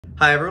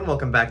Hi everyone,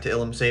 welcome back to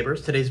Ilum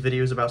Sabers. Today's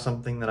video is about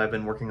something that I've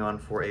been working on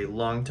for a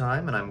long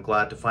time, and I'm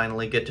glad to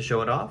finally get to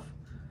show it off.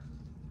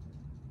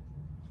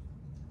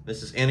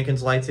 This is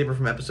Anakin's lightsaber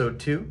from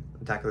Episode 2,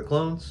 Attack of the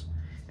Clones,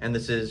 and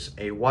this is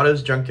a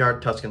Watto's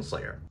Junkyard Tusken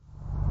Slayer.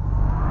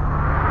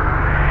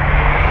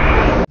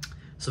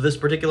 So this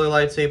particular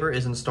lightsaber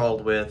is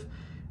installed with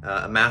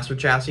a master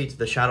chassis. It's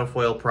the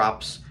shadowfoil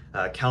props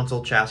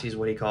council chassis is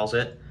what he calls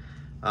it,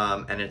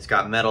 and it's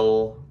got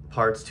metal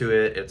parts to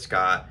it. It's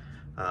got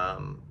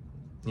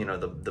you know,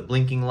 the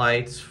blinking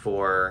lights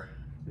for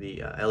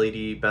the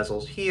LED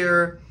bezels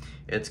here.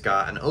 It's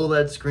got an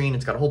OLED screen.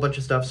 It's got a whole bunch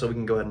of stuff, so we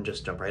can go ahead and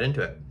just jump right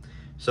into it.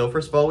 So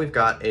first of all, we've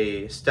got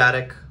a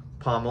static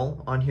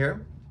pommel on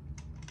here,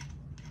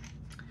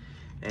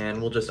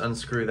 and we'll just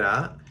unscrew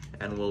that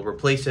and we'll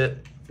replace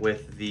it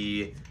with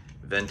the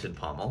vented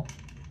pommel.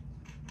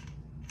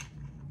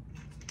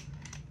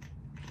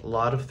 A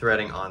lot of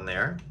threading on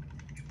there.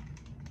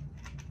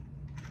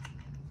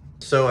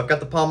 So I've got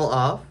the pommel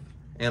off,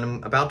 and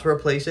I'm about to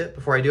replace it.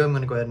 Before I do, I'm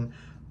going to go ahead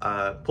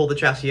and pull the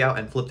chassis out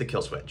and flip the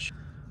kill switch.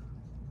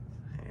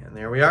 And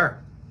there we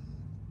are.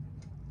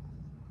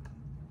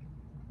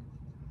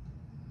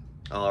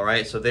 All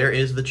right, so there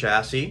is the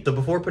chassis. So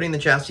before putting the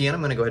chassis in,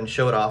 I'm going to go ahead and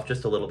show it off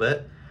just a little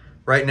bit.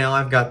 Right now,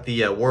 I've got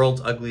the world's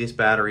ugliest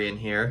battery in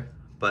here,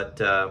 but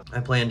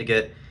I plan to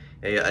get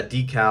a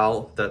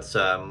decal that's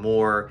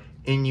more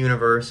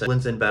in-universe,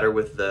 blends in better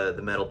with the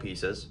metal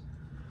pieces.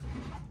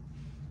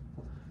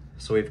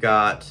 So we've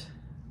got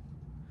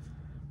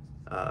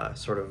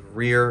sort of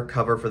rear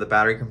cover for the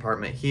battery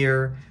compartment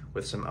here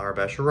with some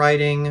Arabesh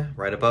writing.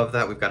 Right above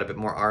that, we've got a bit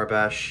more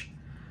Arabesh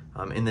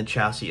in the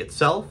chassis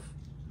itself,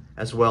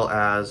 as well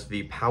as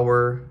the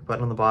power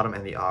button on the bottom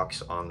and the aux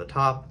on the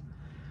top.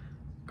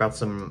 Got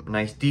some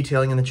nice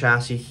detailing in the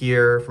chassis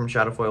here from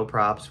Shadowfoil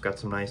Props. We've got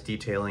some nice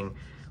detailing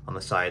on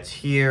the sides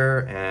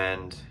here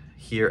and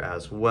here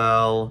as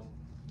well.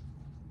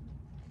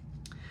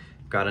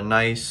 Got a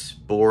nice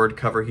board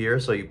cover here,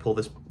 so you pull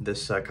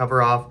this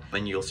cover off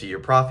and you'll see your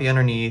Proffi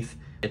underneath.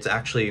 It's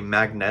actually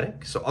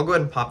magnetic, so I'll go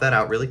ahead and pop that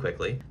out really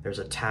quickly. There's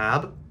a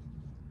tab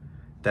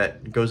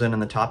that goes in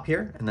the top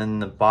here, and then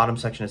the bottom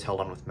section is held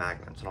on with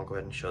magnets, and I'll go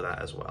ahead and show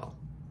that as well.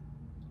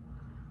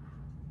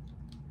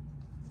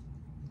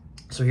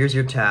 So here's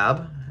your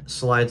tab. It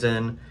slides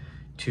in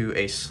to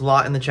a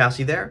slot in the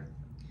chassis there,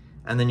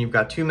 and then you've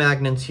got two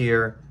magnets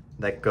here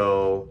that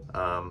go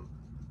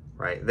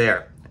right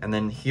there. And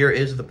then here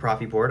is the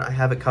Proffieboard. I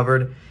have it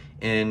covered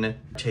in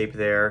tape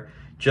there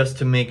just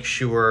to make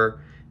sure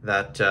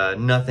that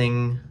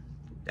nothing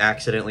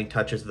accidentally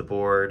touches the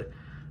board.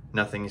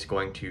 Nothing's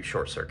going to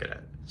short circuit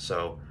it.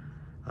 So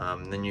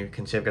then you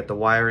can see I've got the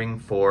wiring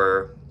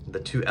for the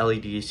two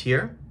LEDs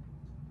here.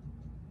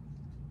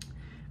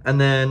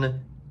 And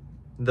then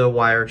the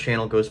wire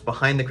channel goes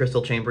behind the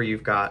crystal chamber.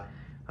 You've got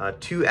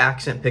 2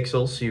 accent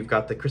pixels. So you've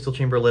got the crystal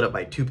chamber lit up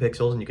by 2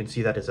 pixels, and you can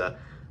see that is a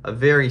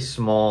very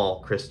small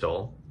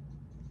crystal.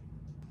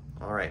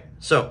 All right,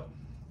 so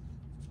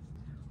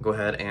go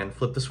ahead and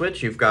flip the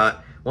switch. You've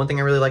got, one thing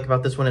I really like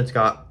about this one, it's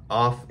got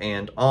off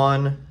and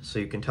on, so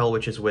you can tell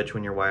which is which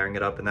when you're wiring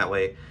it up, and that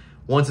way,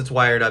 once it's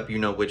wired up, you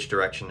know which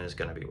direction is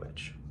gonna be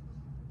which.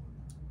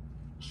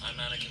 I'm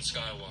Anakin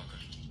Skywalker.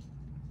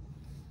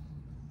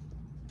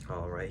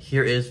 All right,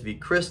 here is the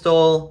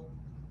crystal,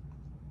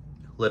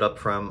 lit up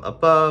from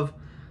above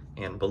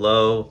and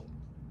below.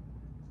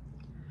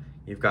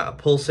 You've got a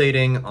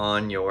pulsating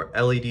on your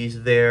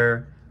LEDs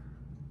there.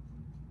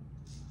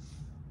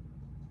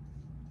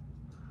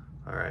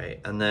 All right,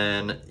 and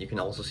then you can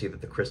also see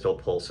that the crystal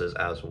pulses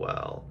as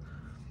well.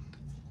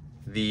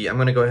 I'm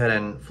gonna go ahead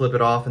and flip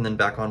it off and then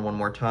back on one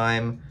more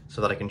time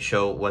so that I can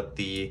show what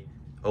the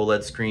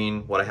OLED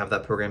screen, what I have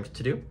that programmed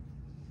to do.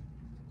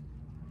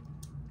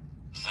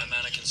 I'm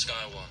Anakin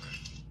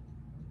Skywalker.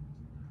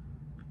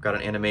 Got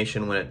an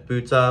animation when it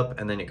boots up,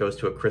 and then it goes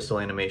to a crystal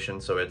animation,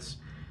 so it's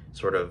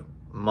sort of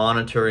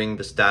monitoring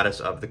the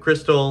status of the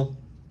crystal.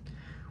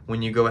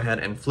 When you go ahead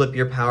and flip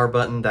your power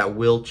button, that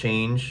will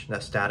change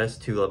that status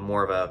to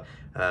more of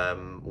a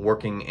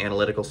working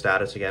analytical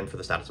status again for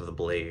the status of the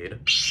blade.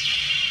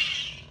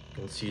 You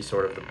can see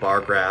sort of the bar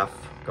graph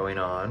going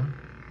on.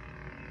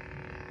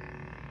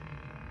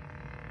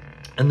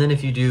 And then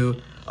if you do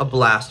a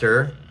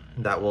blaster,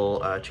 that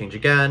will change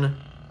again.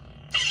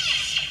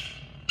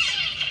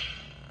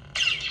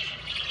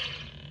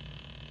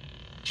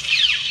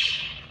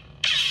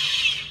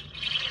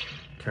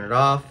 Turn it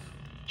off.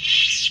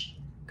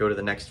 Go to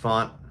the next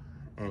font,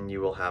 and you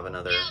will have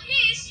another. Now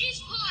this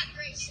is pod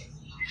racing.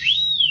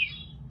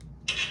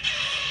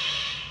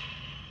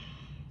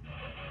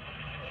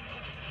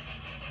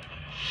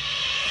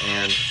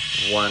 And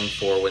one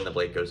for when the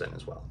blade goes in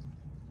as well.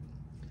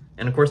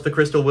 And of course, the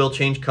crystal will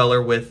change color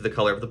with the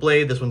color of the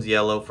blade. This one's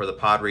yellow for the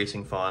pod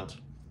racing font.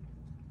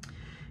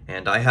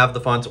 And I have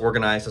the fonts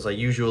organized as I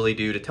usually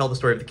do to tell the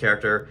story of the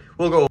character.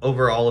 We'll go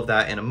over all of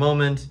that in a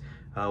moment.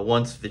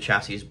 Once the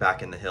chassis is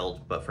back in the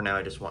hilt, but for now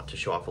I just want to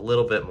show off a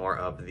little bit more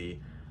of the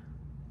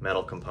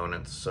metal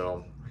components.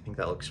 So I think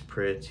that looks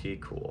pretty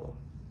cool.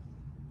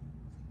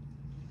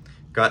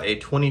 Got a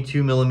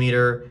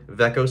 22mm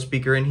Veco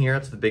speaker in here.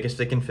 It's the biggest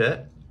it can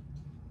fit.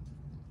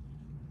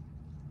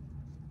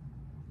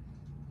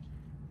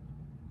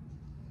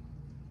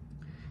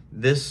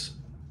 This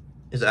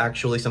is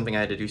actually something I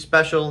had to do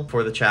special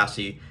for the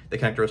chassis. The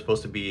connector was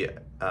supposed to be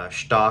a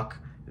stock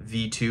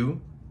V2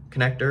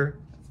 connector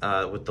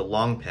with the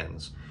long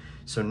pins.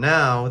 So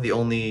now the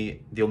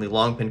only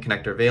long pin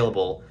connector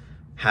available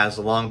has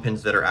the long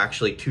pins that are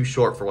actually too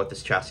short for what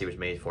this chassis was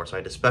made for. So I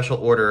had to special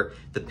order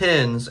the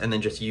pins and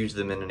then just use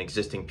them in an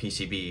existing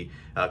PCB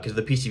because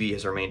the PCB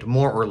has remained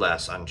more or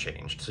less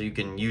unchanged. So you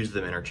can use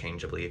them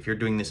interchangeably. If you're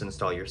doing this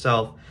install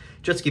yourself,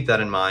 just keep that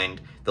in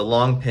mind. The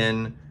long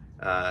pin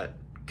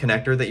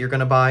connector that you're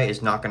gonna buy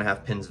is not gonna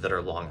have pins that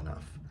are long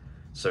enough.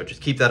 So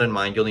just keep that in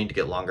mind. You'll need to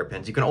get longer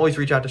pins. You can always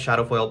reach out to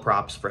Shadowfoil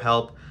Props for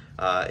help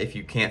if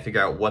you can't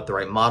figure out what the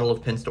right model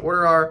of pins to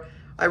order are.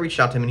 I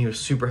reached out to him and he was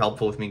super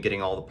helpful with me getting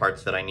all the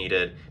parts that I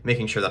needed,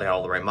 making sure that I had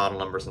all the right model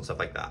numbers and stuff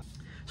like that.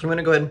 So I'm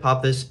gonna go ahead and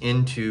pop this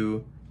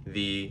into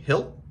the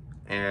hilt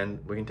and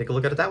we can take a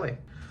look at it that way.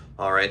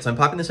 All right, so I'm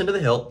popping this into the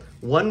hilt.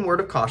 One word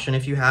of caution,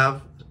 if you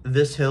have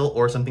this hilt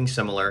or something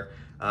similar,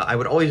 I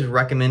would always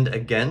recommend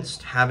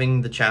against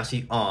having the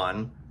chassis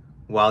on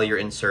while you're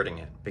inserting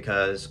it,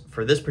 because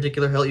for this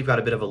particular hilt, you've got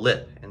a bit of a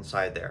lip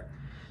inside there.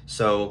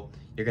 So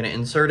you're gonna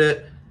insert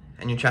it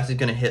and your chassis is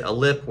gonna hit a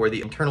lip where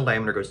the internal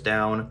diameter goes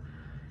down,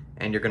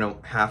 and you're gonna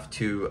have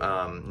to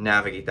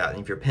navigate that. And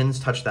if your pins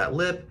touch that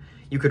lip,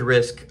 you could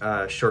risk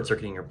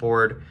short-circuiting your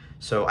board.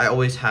 So I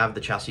always have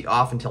the chassis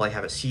off until I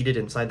have it seated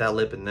inside that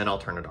lip, and then I'll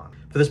turn it on.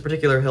 For this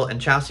particular hilt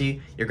and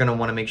chassis, you're gonna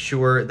wanna make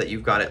sure that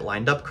you've got it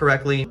lined up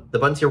correctly. The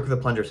buttons here work with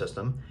a plunger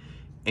system,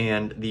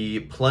 and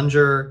the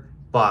plunger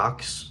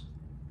box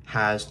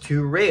has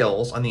two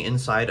rails on the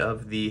inside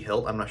of the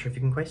hilt. I'm not sure if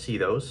you can quite see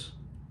those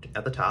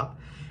at the top.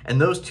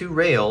 And those two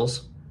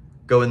rails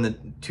go in the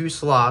two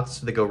slots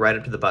that go right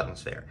up to the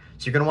buttons there.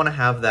 So you're gonna wanna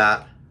have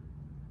that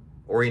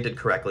oriented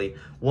correctly.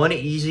 One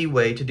easy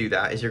way to do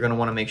that is you're gonna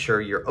wanna make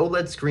sure your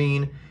OLED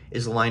screen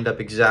is lined up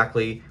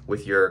exactly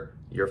with your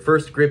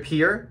first grip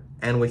here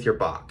and with your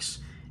box.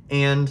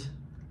 And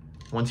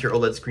once your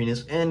OLED screen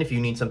is in, if you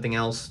need something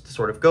else to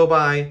sort of go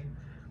by,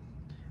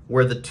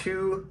 where the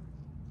two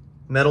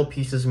metal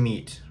pieces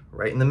meet,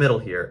 right in the middle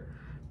here,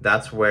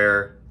 that's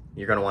where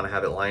you're gonna wanna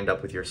have it lined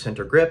up with your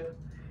center grip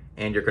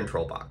and your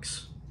control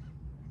box.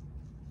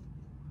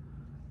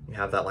 You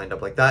have that lined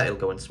up like that, it'll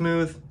go in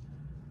smooth.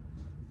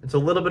 It's a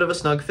little bit of a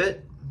snug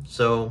fit,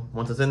 so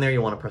once it's in there,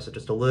 you want to press it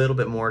just a little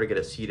bit more to get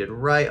it seated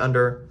right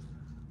under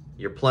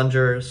your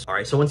plungers. All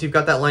right, so once you've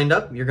got that lined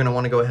up, you're going to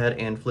want to go ahead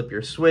and flip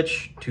your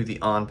switch to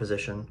the on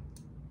position.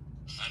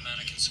 I'm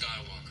Anakin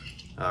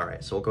Skywalker. All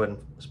right, so we'll go ahead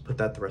and just put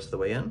that the rest of the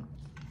way in.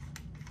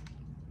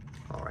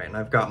 All right, and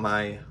I've got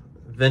my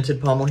vented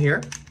pommel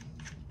here.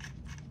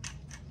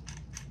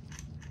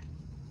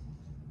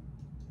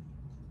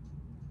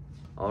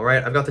 All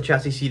right, I've got the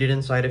chassis seated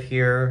inside of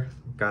here.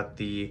 I've got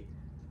the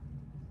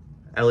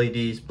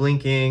LEDs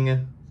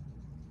blinking.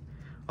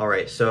 All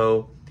right,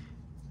 so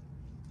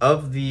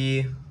of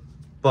the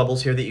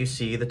bubbles here that you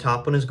see, the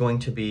top one is going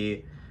to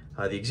be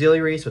the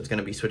auxiliary, so it's going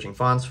to be switching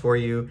fonts for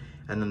you,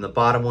 and then the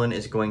bottom one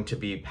is going to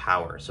be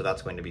power, so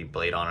that's going to be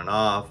blade on and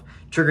off,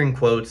 triggering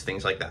quotes,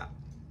 things like that.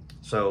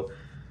 So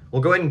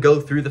we'll go ahead and go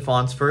through the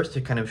fonts first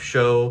to kind of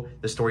show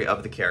the story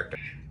of the character.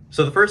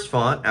 So the first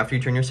font, after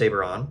you turn your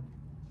saber on,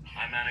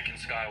 I'm Anakin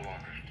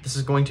Skywalker. this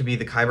is going to be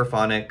the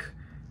Kyberphonic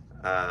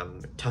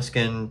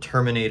Tusken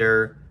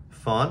Terminator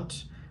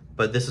font,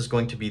 but this is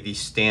going to be the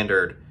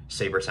standard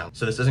saber sound.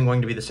 So this isn't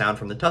going to be the sound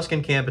from the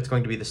Tusken camp, it's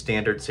going to be the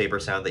standard saber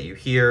sound that you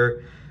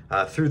hear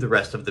through the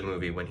rest of the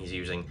movie when he's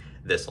using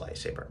this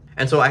lightsaber.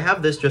 And so I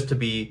have this just to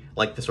be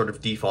like the sort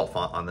of default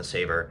font on the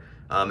saber.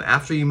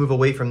 After you move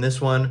away from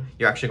this one,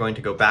 you're actually going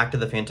to go back to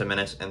the Phantom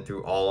Menace and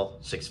through all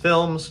 6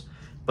 films,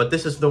 but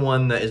this is the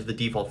one that is the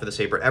default for the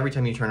saber. Every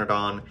time you turn it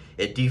on,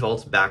 it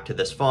defaults back to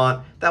this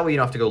font. That way you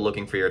don't have to go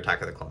looking for your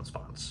Attack of the Clones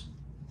fonts.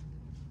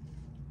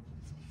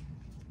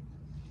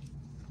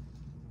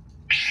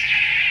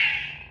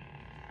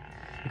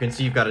 You can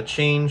see you've got a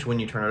change when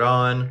you turn it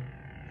on.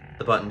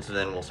 The buttons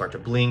then will start to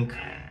blink.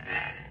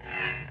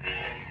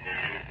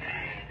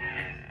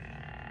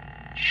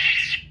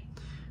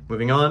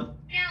 Moving on.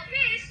 Now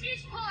this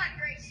is pod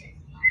racing.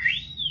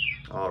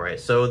 All right,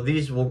 so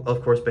these will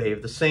of course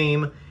behave the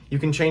same. You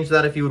can change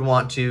that if you would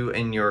want to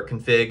in your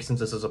config. Since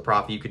this is a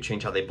Profi, you could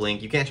change how they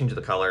blink. You can't change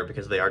the color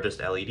because they are just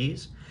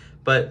LEDs.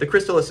 But the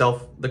crystal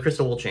itself, the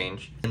crystal will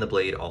change, and the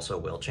blade also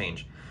will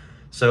change.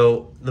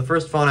 So the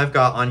first font I've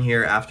got on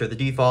here after the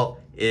default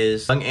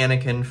is Young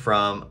Anakin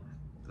from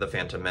the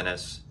Phantom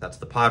Menace. That's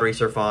the Pod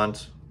Racer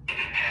font.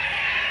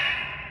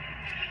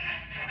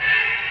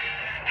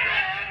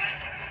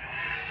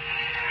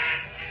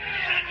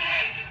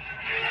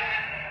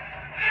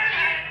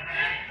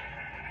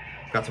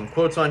 Got some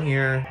quotes on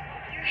here.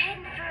 You're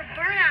heading for a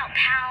burnout,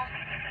 pal.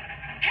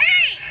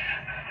 Hey!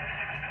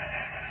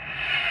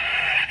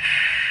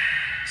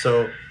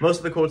 So most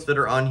of the quotes that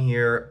are on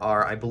here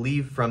are, I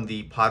believe, from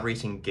the pod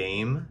racing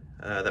game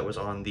that was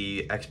on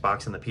the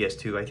Xbox and the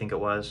PS2, I think it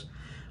was.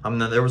 Then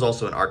there was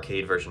also an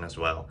arcade version as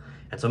well.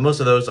 And so most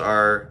of those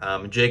are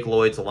Jake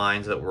Lloyd's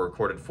lines that were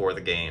recorded for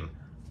the game.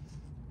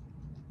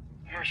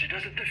 Mercy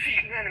doesn't defeat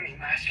an enemy,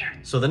 Master.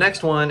 So the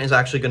next one is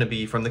actually going to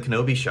be from the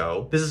Kenobi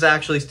show. This is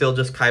actually still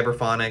just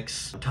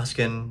Kyberphonics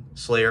Tusken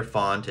Slayer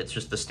font. It's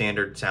just the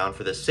standard sound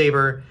for this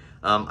saber.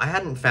 I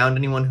hadn't found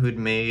anyone who'd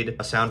made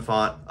a sound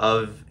font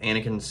of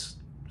Anakin's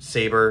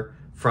saber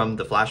from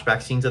the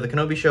flashback scenes of the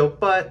Kenobi show,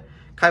 but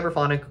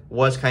Kyberphonic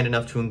was kind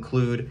enough to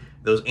include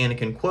those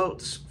Anakin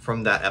quotes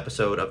from that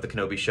episode of the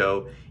Kenobi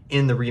show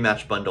in the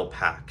rematch bundle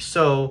pack.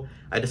 So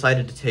I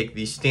decided to take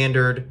the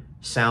standard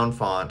sound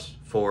font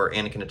for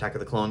Anakin Attack of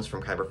the Clones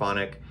from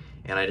Kyberphonic,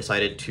 and I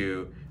decided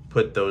to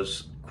put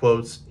those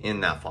quotes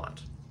in that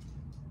font.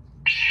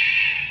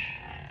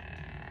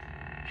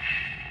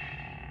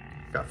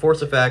 Got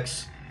force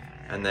effects,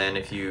 and then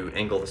if you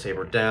angle the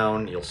saber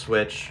down, you'll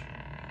switch.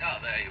 Oh,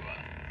 there you are.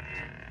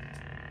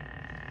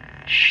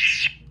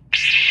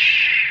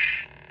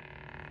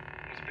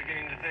 I was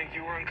beginning to think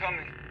you weren't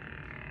coming.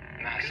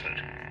 Master,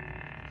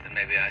 then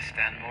maybe I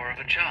stand more of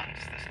a chance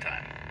this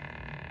time.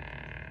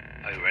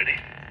 Are you ready?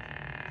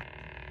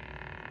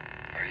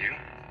 Are you?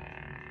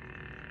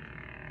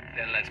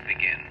 Then let's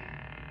begin.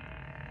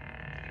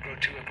 Grow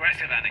too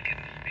aggressive,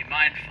 Anakin. Be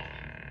mindful.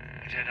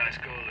 The Jedi's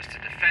goal is to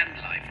defend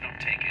life, not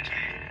take it.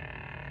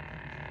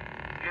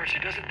 Mercy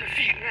doesn't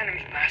defeat an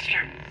enemy,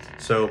 Master.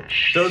 So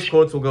those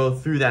quotes will go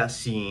through that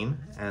scene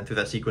and through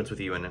that sequence with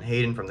Ewan and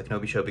Hayden from the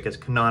Kenobi show, because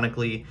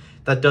canonically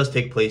that does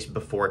take place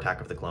before Attack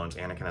of the Clones.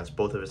 Anakin has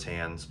both of his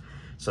hands.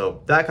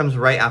 So that comes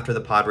right after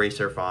the Pod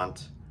Racer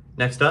font.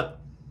 Next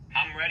up,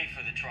 I'm ready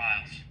for the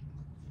trials.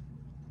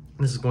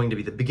 this is going to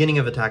be the beginning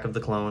of Attack of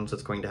the Clones.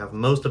 It's going to have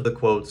most of the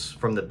quotes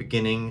from the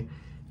beginning,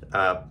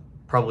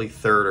 probably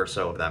third or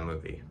so of that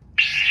movie.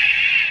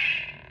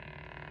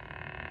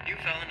 You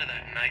fell into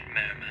that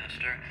nightmare,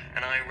 Master,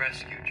 and I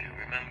rescued you,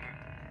 remember?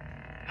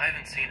 I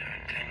haven't seen her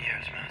in 10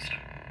 years, Master.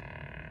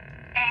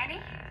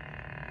 Annie?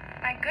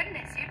 My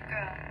goodness, you've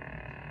grown.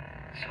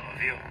 So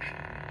have you.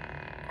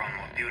 Grown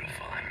more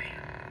beautiful, I mean.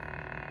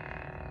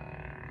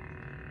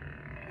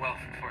 Well,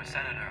 for a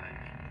senator, I mean.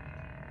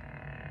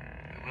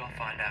 We will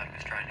find out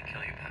who's trying to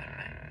kill you,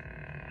 Padme.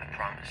 I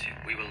promise you.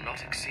 We will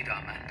not exceed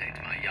our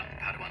mandate, my young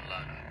Padawan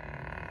learner.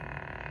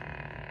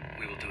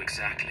 We will do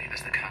exactly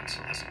as the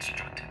Council has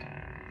instructed.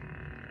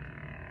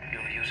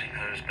 You're using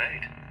her as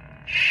bait.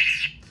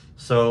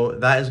 So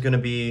that is going to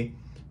be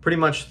pretty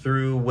much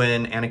through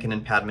when Anakin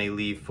and Padme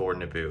leave for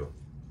Naboo.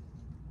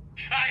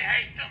 I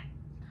hate them.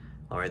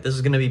 Alright, this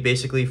is going to be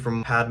basically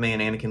from Padme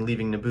and Anakin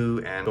leaving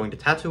Naboo and going to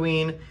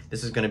Tatooine.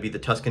 This is going to be the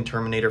Tusken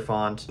Terminator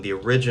font, the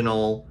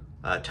original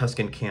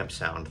Tusken camp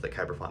sound that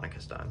Kyberphonic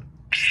has done.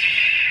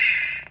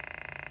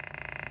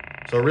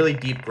 So a really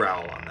deep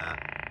growl on that.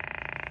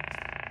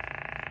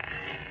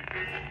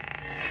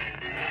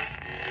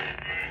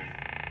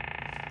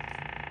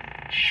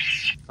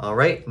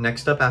 Alright,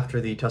 next up after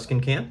the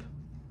Tusken camp.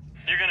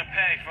 You're gonna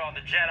pay for all the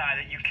Jedi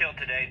that you killed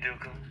today,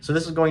 Dooku. So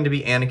this is going to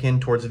be Anakin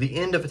towards the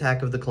end of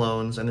Attack of the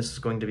Clones, and this is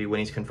going to be when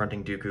he's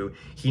confronting Dooku.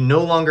 He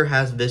no longer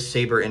has this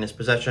saber in his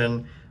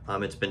possession.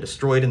 It's been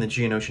destroyed in the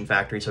Geonosian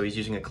factory, so he's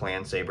using a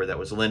clan saber that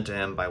was lent to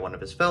him by one of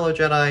his fellow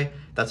Jedi.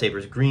 That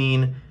saber's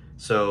green,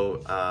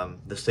 so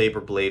the saber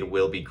blade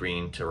will be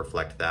green to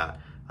reflect that.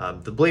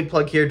 The blade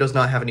plug here does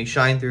not have any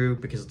shine through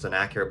because it's an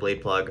accurate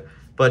blade plug,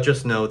 but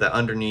just know that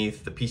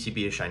underneath the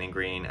PCB is shining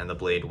green and the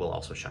blade will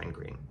also shine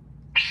green.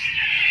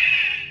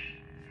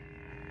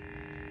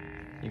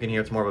 You can hear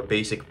it's more of a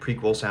basic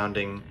prequel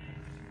sounding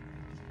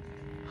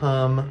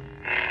hum.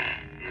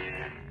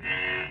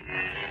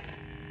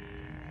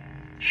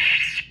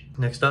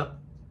 Next up.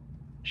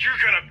 You're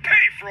gonna pay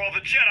for all the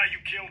Jedi you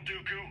killed,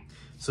 Dooku.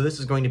 So this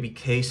is going to be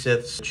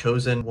K-Sith's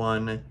Chosen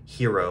One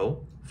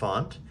Hero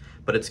font,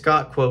 but it's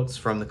got quotes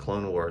from the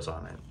Clone Wars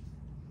on it.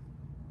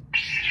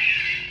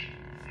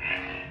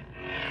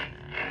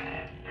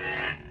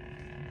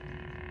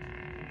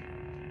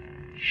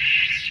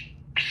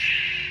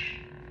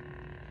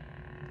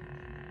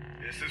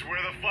 This is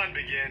where the fun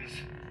begins.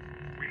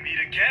 We meet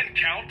again,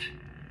 Count.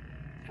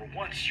 For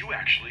once, you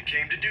actually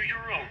came to do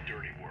your own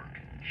dirty work.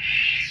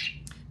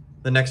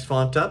 The next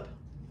font up.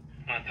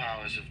 My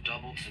powers have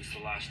doubled since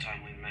the last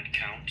time we met,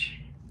 Count.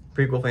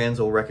 Prequel fans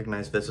will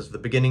recognize this as the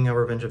beginning of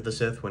Revenge of the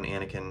Sith when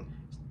Anakin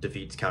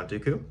defeats Count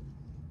Dooku.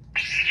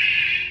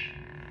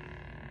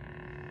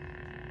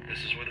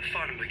 This is where the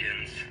fun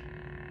begins.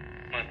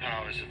 My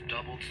powers have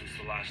doubled since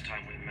the last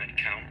time we met,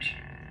 Count.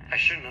 I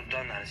shouldn't have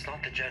done that. It's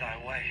not the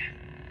Jedi way.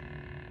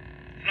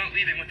 I'm not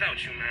leaving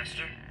without you,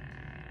 Master.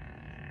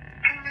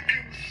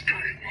 Anakin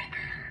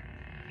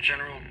Skywalker.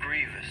 General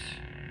Grievous.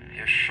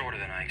 You're shorter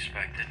than I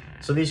expected.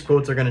 So these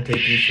quotes are going to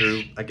take you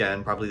through,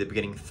 again, probably the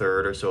beginning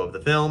third or so of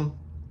the film.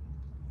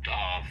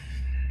 Darth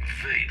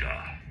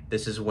Vader.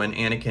 This is when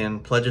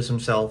Anakin pledges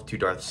himself to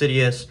Darth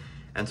Sidious,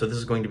 and so this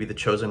is going to be the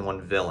Chosen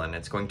One villain.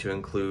 It's going to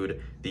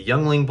include the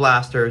Youngling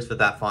blasters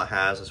that font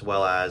has, as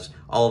well as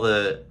all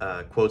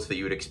the quotes that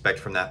you would expect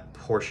from that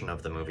portion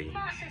of the movie.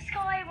 Master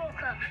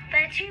Skywalker,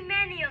 there are too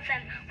many of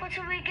them. What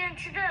are we going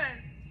to do?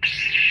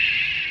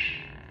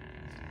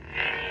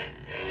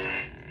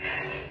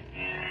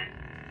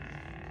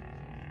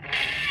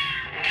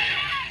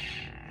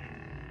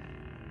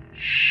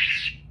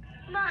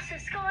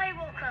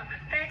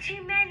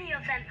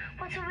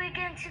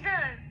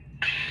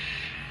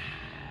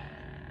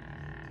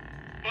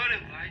 What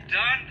have I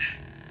done?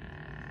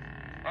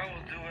 I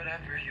will do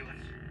whatever you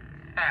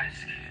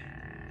ask.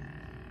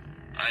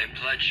 I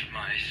pledge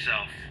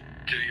myself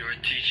to your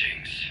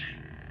teachings,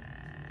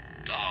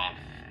 Darth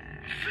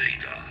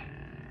Vader.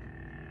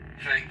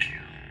 Thank you,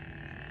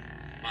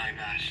 my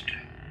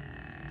master.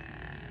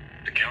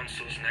 The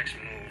Council's next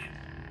move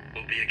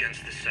will be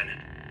against the Senate.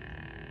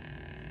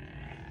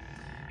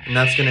 And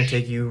that's going to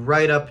take you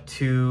right up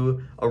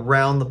to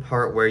around the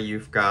part where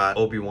you've got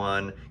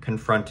Obi-Wan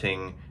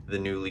confronting the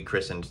newly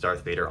christened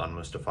Darth Vader on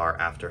Mustafar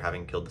after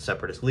having killed the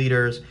Separatist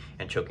leaders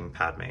and choking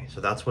Padme.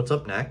 So that's what's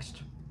up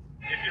next.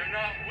 If you're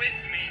not with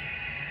me,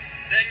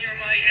 then you're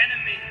my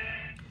enemy.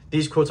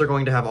 These quotes are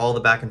going to have all the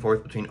back and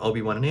forth between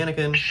Obi-Wan and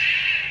Anakin.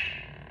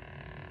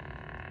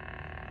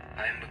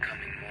 I am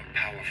becoming more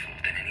powerful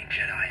than any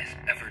Jedi has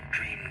ever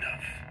dreamed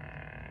of.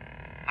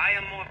 I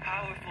am more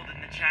powerful than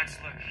the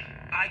Chancellor.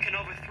 I can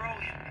overthrow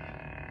him.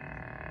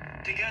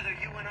 Together,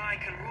 you and I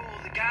can rule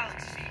the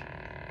galaxy.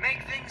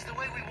 Make things the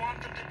way we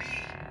want them to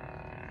be.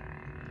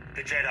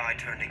 The Jedi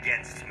turned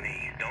against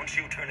me. Don't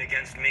you turn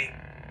against me?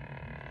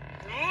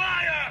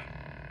 Liar!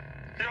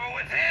 You're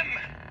with him!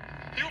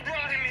 You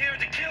brought him here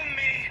to kill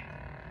me!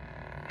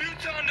 You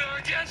turned her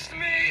against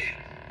me!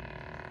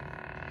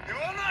 You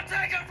will not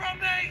take her from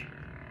me!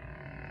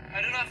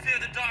 I do not fear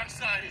the dark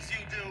side as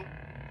you do.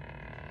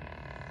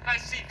 I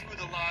see through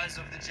the lies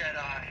of the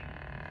Jedi.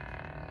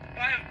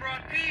 I have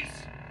brought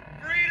peace,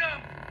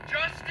 freedom,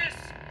 justice,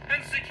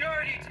 and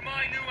security to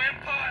my new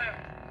empire.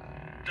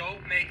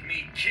 Don't make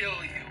me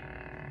kill you.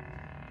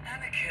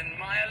 Anakin,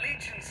 my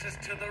allegiance is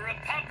to the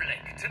Republic,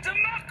 to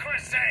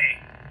democracy.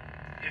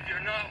 If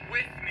you're not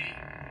with me,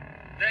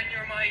 then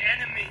you're my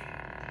enemy.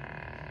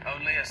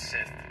 Only a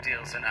Sith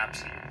deals in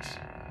absolutes.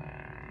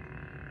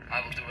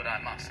 I will do what I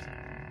must.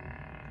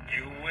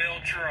 You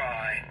will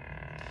try.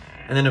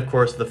 And then, of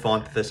course, the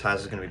font that this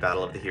has is going to be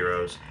Battle of the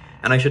Heroes.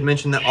 And I should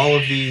mention that all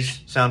of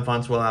these sound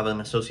fonts will have an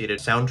associated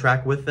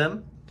soundtrack with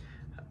them.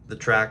 The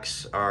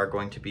tracks are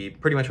going to be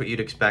pretty much what you'd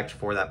expect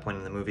for that point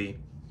in the movie.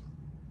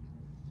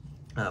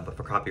 But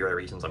for copyright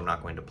reasons, I'm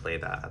not going to play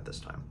that at this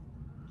time.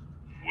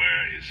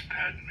 Where is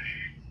Padme?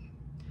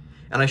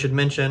 And I should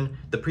mention,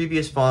 the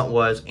previous font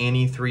was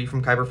Annie 3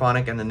 from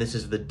Kyberphonic, and then this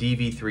is the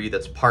DV3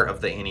 that's part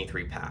of the Annie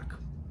 3 pack.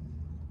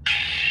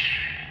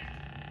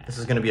 This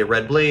is going to be a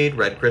red blade,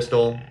 red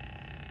crystal.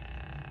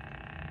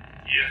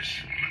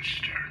 Yes,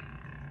 Master.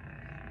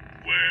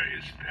 Where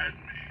is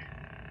Padme?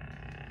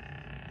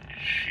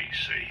 Is she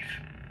safe?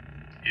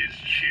 Is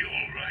she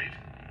all right?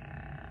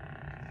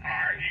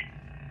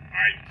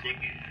 I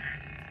couldn't.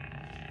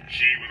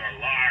 She was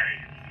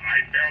alive.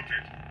 I felt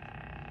it.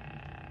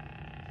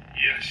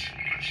 Yes,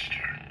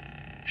 Master.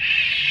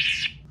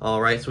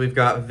 All right, so we've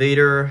got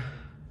Vader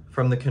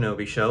from the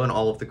Kenobi show and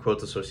all of the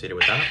quotes associated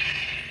with that.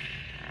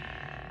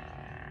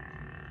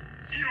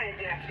 You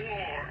want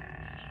war.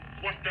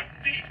 What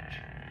defeat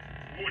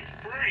would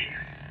bring.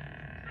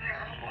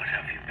 What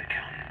have you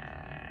become?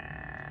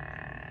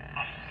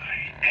 I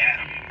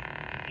am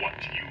what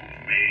you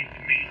made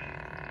me.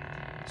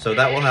 So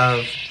that will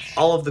have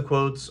all of the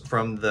quotes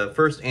from the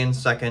first and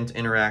second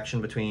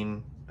interaction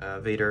between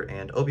Vader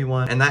and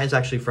Obi-Wan, and that is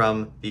actually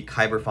from the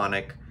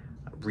Kyberphonic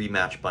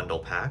rematch bundle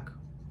pack.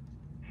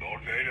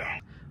 Lord Vader.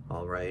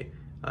 All right,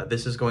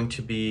 this is going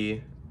to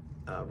be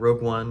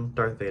Rogue One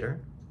Darth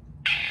Vader.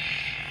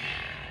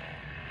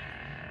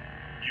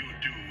 You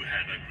do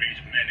have a great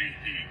many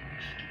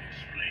things to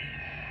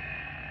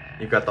explain.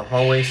 You've got the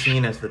hallway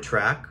scene as the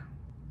track.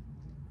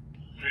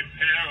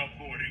 Prepare a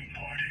boarding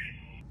party.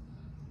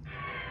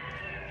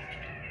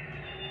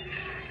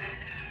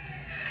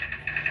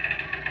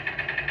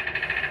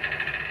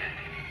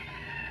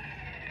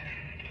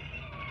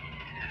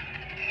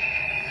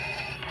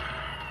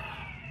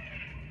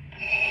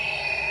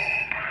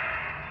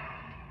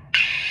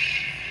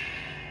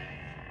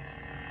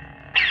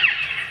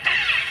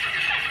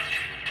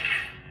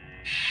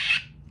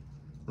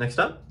 Next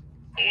up,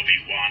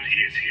 Obi-Wan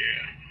is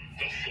here.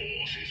 The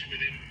Force is with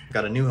him.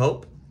 got A New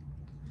Hope.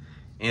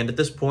 And at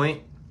this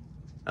point,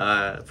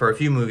 for a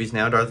few movies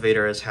now, Darth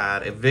Vader has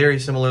had a very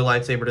similar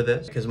lightsaber to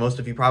this, because most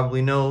of you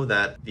probably know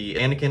that the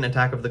Anakin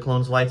Attack of the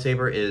Clones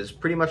lightsaber is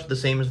pretty much the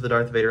same as the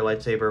Darth Vader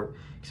lightsaber,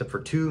 except for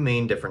two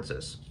main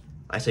differences.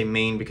 I say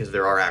main because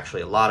there are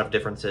actually a lot of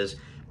differences,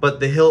 but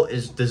the hilt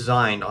is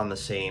designed on the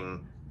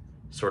same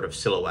sort of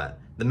silhouette.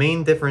 The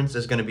main difference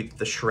is going to be that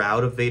the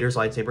shroud of Vader's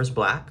lightsaber is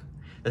black.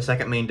 The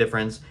second main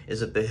difference is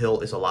that the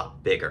hilt is a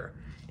lot bigger.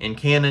 In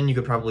canon, you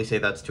could probably say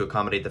that's to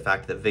accommodate the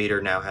fact that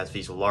Vader now has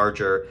these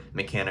larger,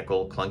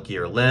 mechanical,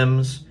 clunkier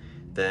limbs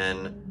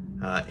than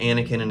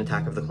Anakin in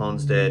Attack of the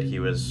Clones did. He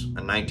was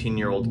a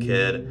 19-year-old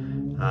kid.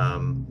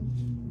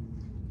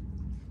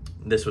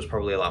 This was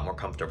probably a lot more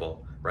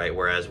comfortable, right?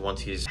 Whereas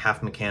once he's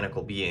half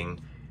mechanical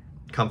being,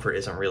 comfort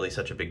isn't really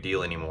such a big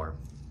deal anymore.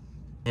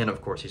 And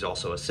of course, he's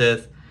also a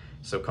Sith,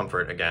 so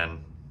comfort,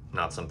 again,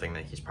 not something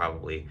that he's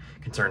probably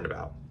concerned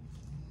about.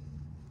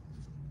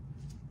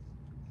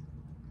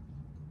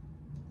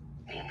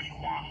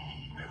 Obi-Wan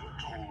never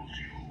told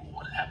you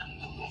what happened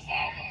to your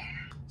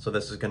father. So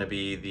this is going to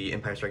be the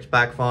Empire Strikes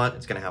Back font.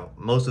 It's going to have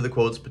most of the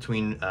quotes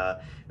between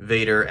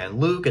Vader and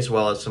Luke, as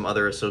well as some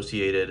other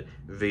associated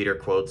Vader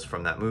quotes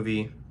from that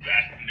movie.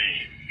 That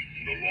name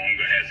no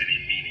longer has any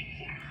meaning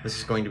for me. This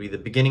is going to be the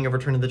beginning of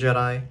Return of the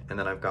Jedi, and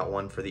then I've got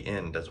one for the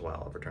end as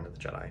well of Return of the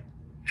Jedi.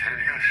 Tell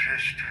your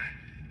sister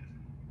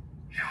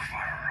you've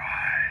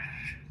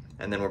arrived.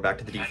 And then we're back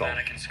to the default. I'm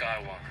Anakin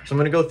Skywalker. So I'm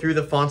going to go through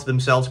the fonts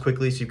themselves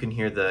quickly so you can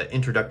hear the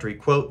introductory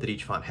quote that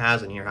each font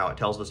has and hear how it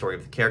tells the story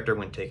of the character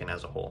when taken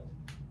as a whole.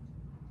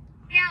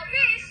 Now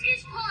this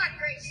is pod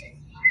racing.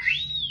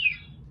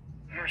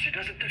 Mercy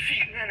doesn't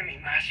defeat an enemy,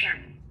 Master.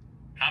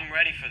 I'm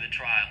ready for the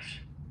trials.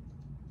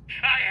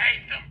 I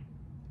hate them.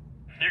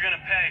 You're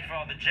gonna pay for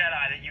all the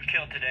Jedi that you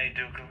killed today,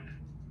 Dooku.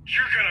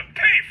 You're gonna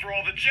pay for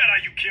all the Jedi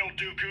you killed,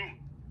 Dooku.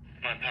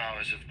 My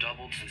powers have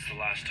doubled since the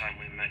last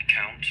time we met,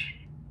 Count.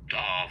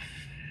 Darth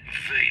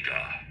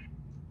Vader.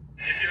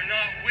 If you're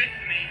not with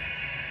me,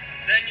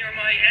 then you're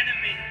my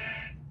enemy.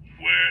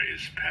 Where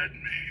is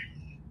Padme?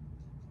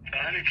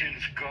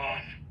 Anakin's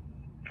gone.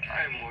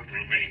 I am what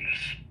remains.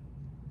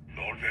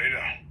 Lord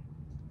Vader.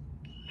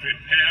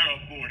 Prepare a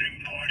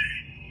boarding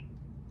party.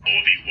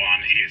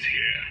 Obi-Wan is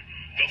here.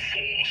 The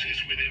Force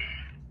is with him.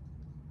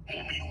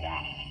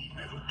 Obi-Wan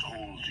never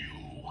told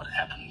you what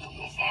happened to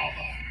your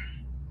father.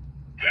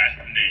 That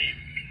name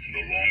no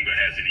longer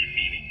has any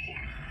meaning for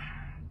me.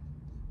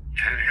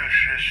 Tell your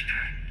sister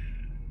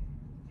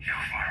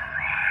you've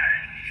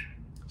arrived.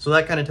 So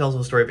that kind of tells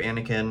the story of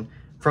Anakin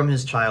from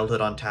his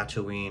childhood on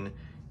Tatooine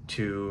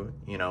to,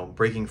 you know,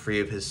 breaking free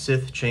of his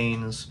Sith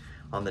chains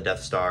on the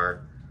Death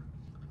Star.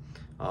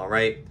 All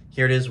right,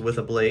 here it is with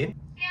a blade.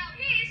 Now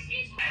this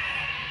is...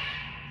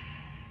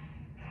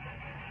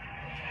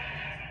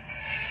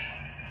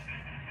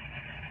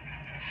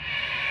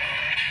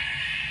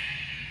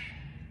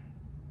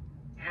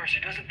 Mercy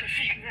doesn't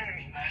defeat an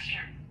enemy, Master.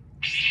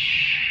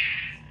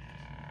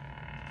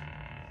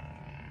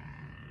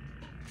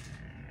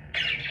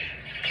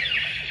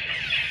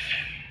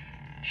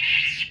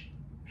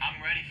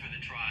 I'm ready for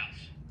the trials.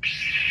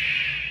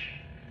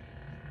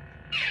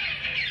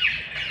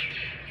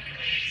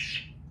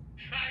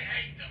 I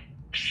hate them.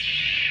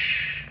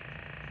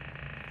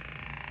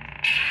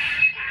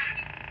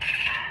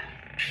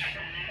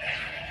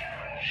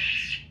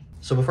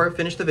 So before I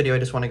finish the video, I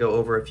just want to go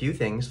over a few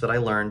things that I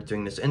learned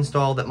doing this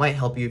install that might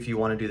help you if you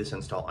want to do this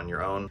install on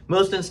your own.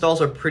 Most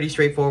installs are pretty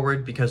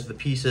straightforward because the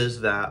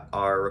pieces that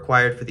are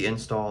required for the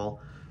install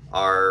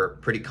are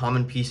pretty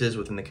common pieces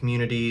within the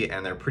community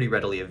and they're pretty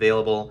readily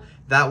available.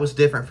 That was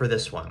different for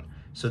this one.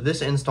 So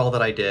this install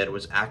that I did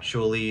was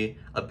actually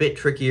a bit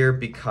trickier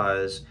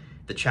because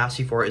the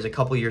chassis for it is a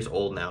couple years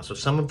old now. So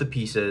some of the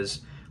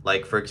pieces,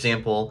 like for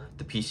example,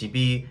 the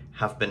PCB,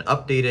 have been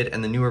updated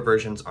and the newer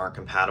versions aren't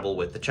compatible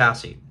with the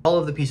chassis. All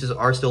of the pieces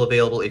are still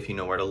available if you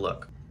know where to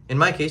look. In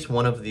my case,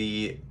 one of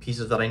the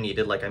pieces that I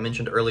needed, like I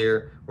mentioned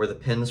earlier, were the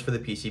pins for the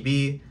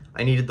PCB.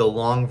 I needed the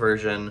long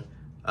version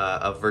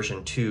of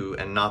version 2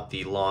 and not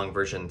the long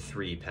version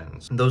 3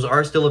 pins. Those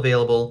are still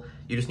available,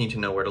 you just need to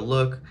know where to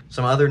look.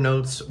 Some other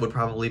notes would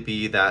probably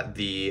be that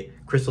the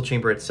crystal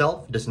chamber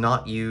itself does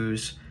not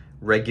use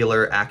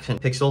regular accent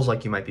pixels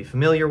like you might be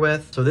familiar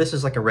with. So this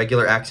is like a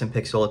regular accent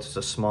pixel, it's just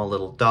a small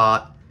little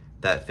dot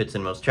that fits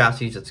in most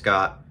chassis. It's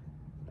got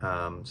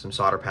some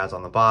solder pads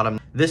on the bottom.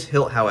 This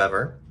hilt,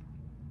 however,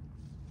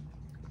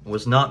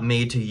 was not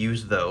made to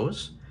use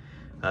those.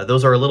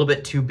 Those are a little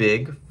bit too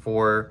big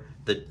for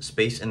the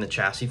space in the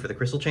chassis for the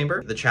crystal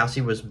chamber. The chassis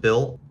was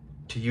built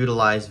to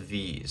utilize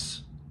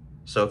V's.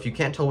 So if you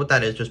can't tell what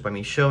that is just by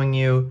me showing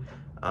you,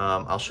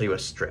 I'll show you a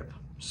strip.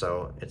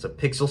 So it's a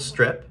pixel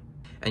strip,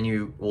 and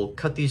you will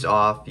cut these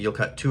off. You'll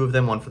cut two of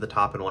them, one for the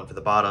top and one for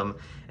the bottom,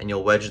 and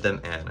you'll wedge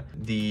them in.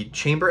 The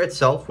chamber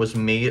itself was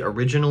made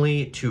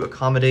originally to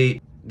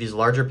accommodate these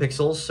larger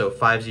pixels, so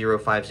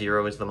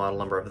 5050 is the model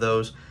number of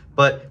those,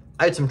 but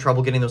I had some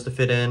trouble getting those to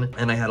fit in,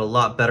 and I had a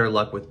lot better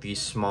luck with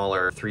these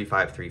smaller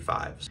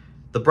 3535s.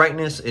 The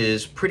brightness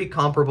is pretty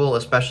comparable,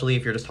 especially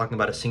if you're just talking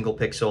about a single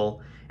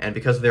pixel, and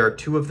because there are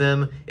two of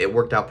them, it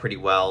worked out pretty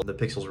well. The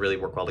pixels really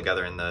work well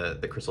together and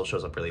the crystal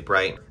shows up really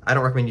bright. I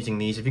don't recommend using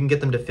these. If you can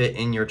get them to fit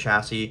in your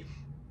chassis,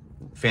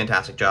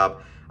 fantastic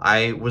job.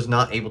 I was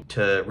not able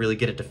to really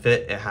get it to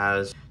fit. It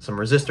has some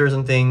resistors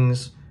and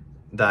things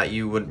that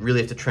you would really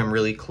have to trim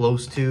really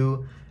close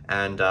to,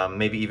 and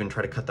maybe even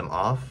try to cut them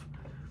off,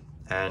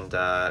 and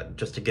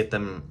just to get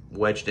them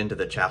wedged into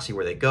the chassis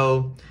where they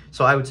go.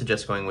 So I would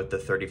suggest going with the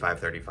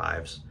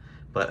 3535s.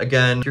 But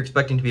again, if you're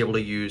expecting to be able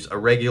to use a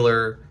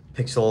regular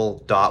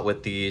pixel dot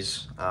with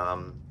these,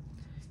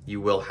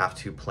 you will have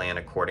to plan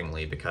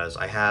accordingly, because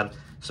I had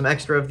some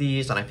extra of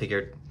these and I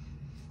figured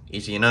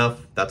easy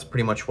enough. That's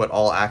pretty much what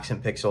all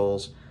accent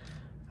pixels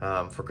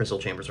for crystal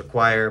chambers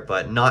require,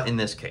 but not in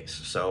this case.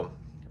 So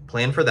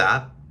plan for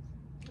that,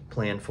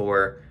 plan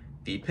for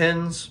the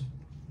pins,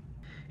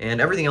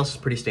 and everything else is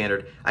pretty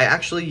standard. I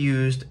actually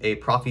used a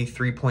Proffi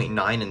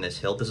 3.9 in this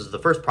hilt. This is the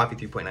first Proffi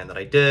 3.9 that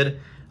I did.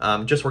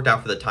 Just worked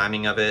out for the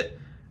timing of it.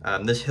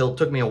 This hilt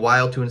took me a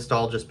while to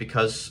install just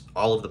because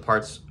all of the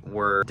parts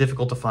were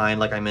difficult to find,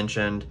 like I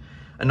mentioned.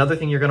 Another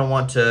thing you're going to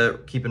want to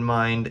keep in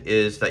mind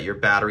is that your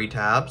battery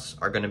tabs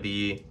are going to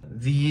be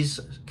these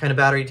kind of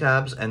battery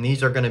tabs, and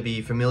these are going to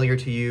be familiar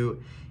to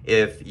you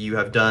if you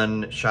have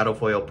done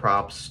shadowfoil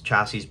props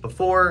chassis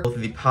before. Both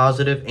the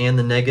positive and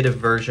the negative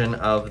version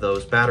of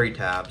those battery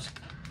tabs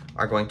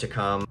are going to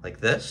come like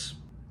this.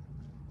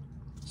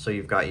 So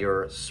you've got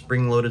your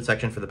spring-loaded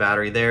section for the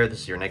battery there.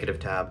 This is your negative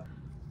tab.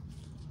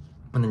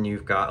 And then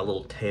you've got a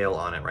little tail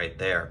on it right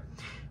there.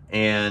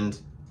 And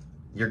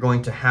you're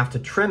going to have to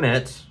trim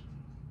it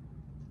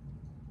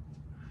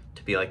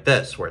to be like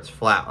this, where it's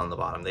flat on the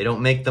bottom. They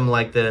don't make them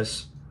like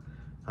this,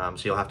 so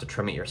you'll have to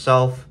trim it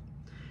yourself.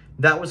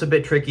 That was a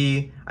bit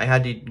tricky. I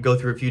had to go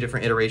through a few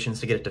different iterations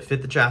to get it to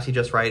fit the chassis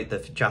just right. The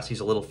chassis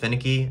is a little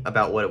finicky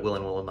about what it will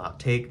and will not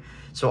take.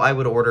 So I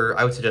would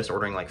suggest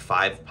ordering like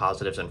 5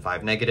 positives and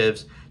 5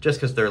 negatives,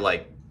 just because they're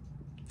like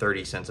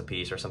 30 cents a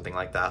piece or something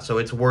like that. So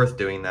it's worth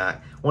doing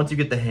that. Once you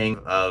get the hang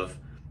of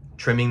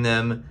trimming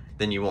them,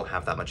 then you won't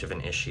have that much of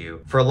an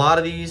issue. For a lot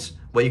of these,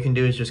 what you can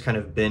do is just kind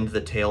of bend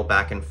the tail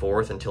back and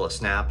forth until it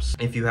snaps.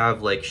 If you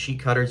have like sheet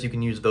cutters, you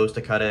can use those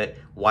to cut it.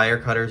 Wire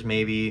cutters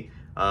maybe.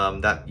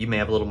 That you may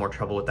have a little more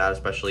trouble with that,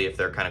 especially if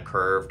they're kind of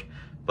curved.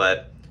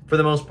 But for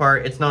the most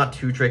part, it's not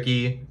too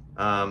tricky.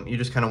 You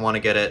just kind of want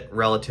to get it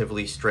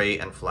relatively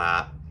straight and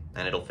flat,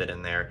 and it'll fit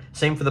in there.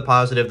 Same for the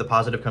positive. The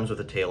positive comes with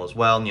a tail as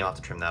well, and you'll have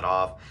to trim that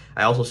off.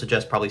 I also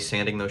suggest probably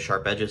sanding those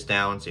sharp edges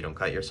down so you don't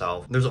cut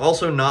yourself. There's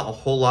also not a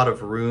whole lot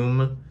of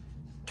room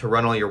to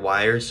run all your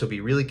wires, so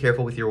be really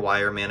careful with your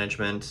wire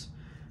management.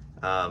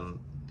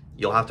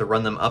 You'll have to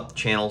run them up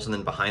channels and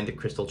then behind the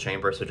crystal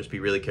chamber, so just be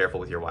really careful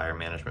with your wire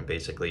management,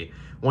 basically.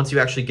 Once you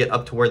actually get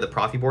up to where the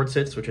Proffieboard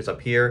sits, which is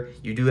up here,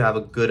 you do have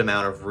a good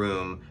amount of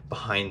room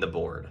behind the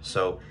board.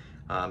 So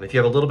if you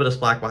have a little bit of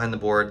slack behind the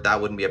board, that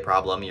wouldn't be a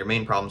problem. Your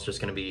main problem is just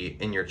going to be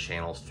in your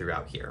channels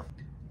throughout here.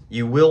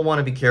 You will want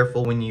to be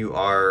careful when you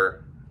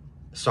are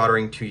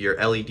soldering to your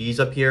LEDs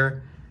up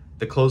here.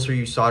 The closer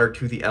you solder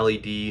to the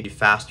LED, the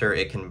faster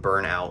it can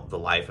burn out the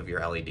life of your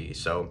LED.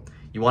 So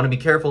you want to be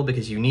careful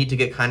because you need to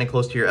get kind of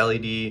close to your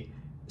LED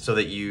so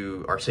that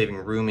you are saving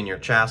room in your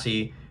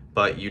chassis,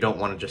 but you don't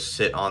want to just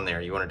sit on there.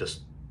 You want to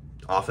just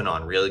off and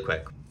on really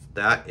quick.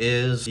 That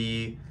is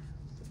the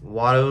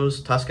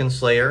Watto's Tusken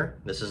Slayer.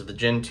 This is the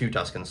Gen 2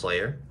 Tusken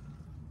Slayer.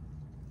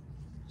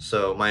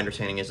 So my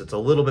understanding is it's a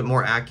little bit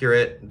more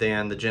accurate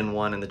than the Gen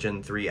 1 and the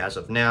Gen 3 as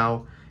of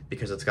now,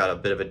 because it's got a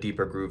bit of a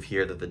deeper groove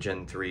here that the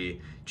Gen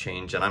 3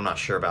 changed, and I'm not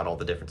sure about all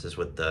the differences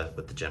with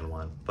the Gen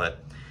 1.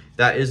 But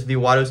that is the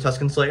Watto's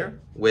Tusken Slayer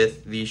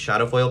with the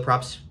Shadowfoil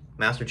Props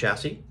Master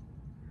Chassis.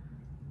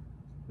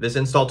 This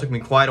install took me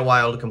quite a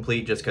while to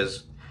complete just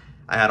because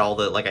I had all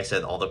the, like I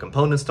said, all the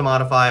components to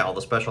modify, all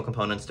the special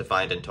components to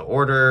find and to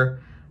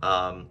order.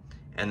 And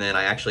then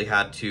I actually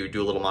had to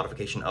do a little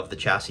modification of the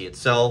chassis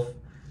itself,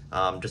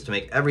 just to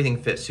make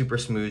everything fit super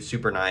smooth,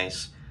 super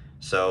nice.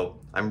 So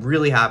I'm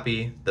really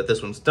happy that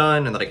this one's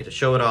done and that I get to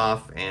show it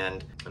off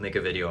and make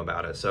a video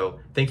about it.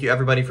 So thank you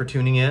everybody for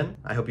tuning in.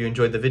 I hope you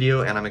enjoyed the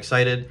video, and I'm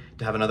excited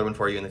to have another one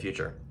for you in the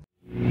future.